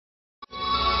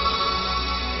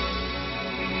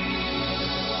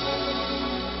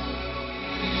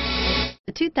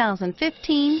The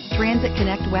 2015 Transit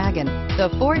Connect Wagon. The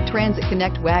Ford Transit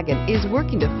Connect Wagon is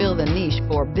working to fill the niche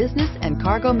for business and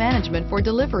cargo management for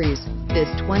deliveries. This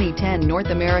 2010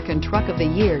 North American Truck of the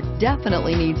Year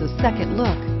definitely needs a second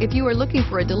look if you are looking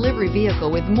for a delivery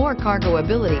vehicle with more cargo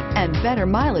ability and better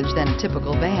mileage than a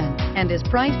typical van, and is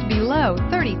priced below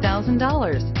 $30,000.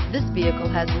 This vehicle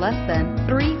has less than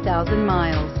 3,000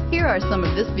 miles. Here are some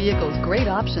of this vehicle's great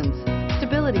options: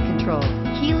 stability control,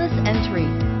 keyless entry,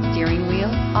 steering wheel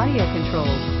audio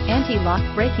controls, anti-lock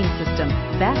braking system,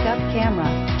 backup camera,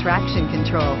 traction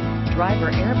control, driver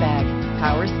airbag,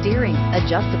 power steering,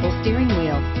 adjustable steering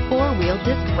wheel, four-wheel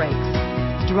disc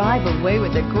brakes. Drive away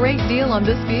with a great deal on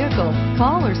this vehicle.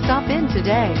 Call or stop in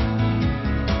today.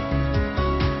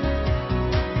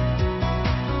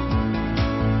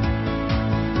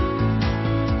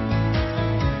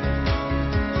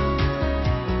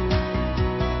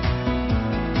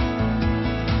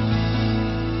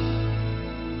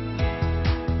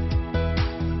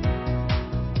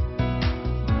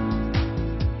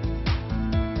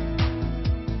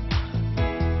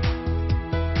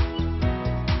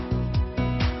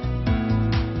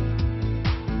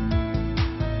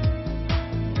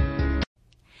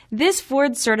 This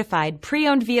Ford-certified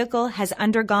pre-owned vehicle has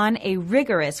undergone a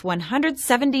rigorous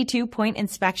 172-point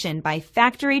inspection by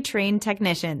factory-trained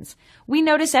technicians. We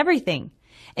notice everything.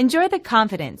 Enjoy the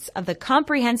confidence of the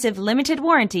comprehensive limited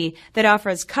warranty that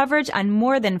offers coverage on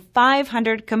more than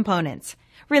 500 components.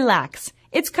 Relax,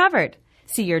 it's covered.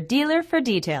 See your dealer for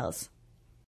details.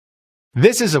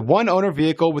 This is a one-owner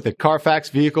vehicle with a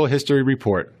CARFAX Vehicle History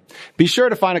Report. Be sure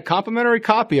to find a complimentary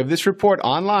copy of this report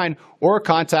online or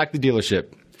contact the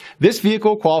dealership. This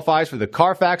vehicle qualifies for the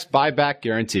CARFAX buyback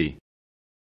guarantee.